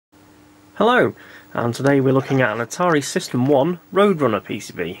Hello, and today we're looking at an Atari System 1 Roadrunner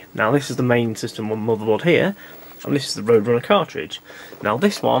PCB. Now this is the main System 1 motherboard here, and this is the Roadrunner cartridge. Now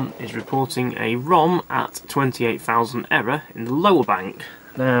this one is reporting a ROM at 28,000 error in the lower bank.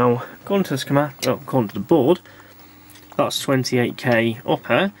 Now, according to the schematic, according to the board, that's 28k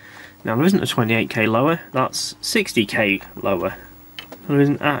upper. Now there isn't a 28k lower, that's 60k lower. There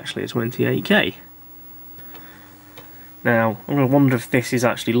isn't actually a 28k. Now, I'm going to wonder if this is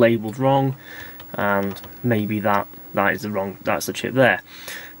actually labelled wrong, and maybe that's the chip there.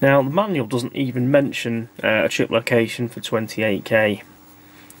 Now, the manual doesn't even mention a chip location for 28k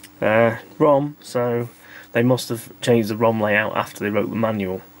ROM, so they must have changed the ROM layout after they wrote the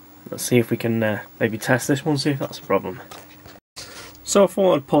manual. Let's see if we can maybe test this one, see if that's a problem. So I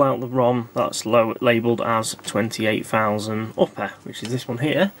thought I'd pull out the ROM that's labelled as 28,000 upper, which is this one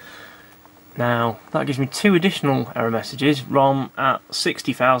here. Now, that gives me two additional error messages, ROM at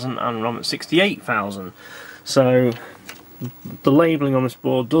 60,000 and ROM at 68,000. So, the labelling on this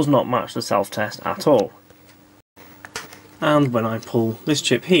board does not match the self-test at all. And when I pull this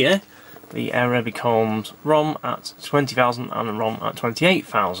chip here, the error becomes ROM at 20,000 and ROM at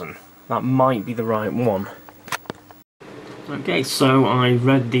 28,000. That might be the right one. Okay, so I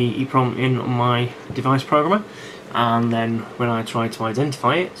read the EEPROM in on my device programmer, and then when I try to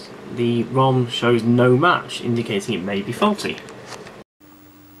identify it, the ROM shows no match, indicating it may be faulty.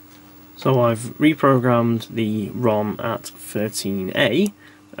 So I've reprogrammed the ROM at 13A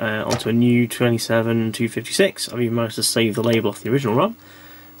onto a new 27256. I've even managed to save the label off the original ROM.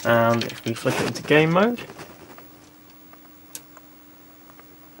 And if we flick it into game mode,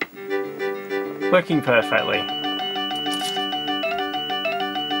 working perfectly.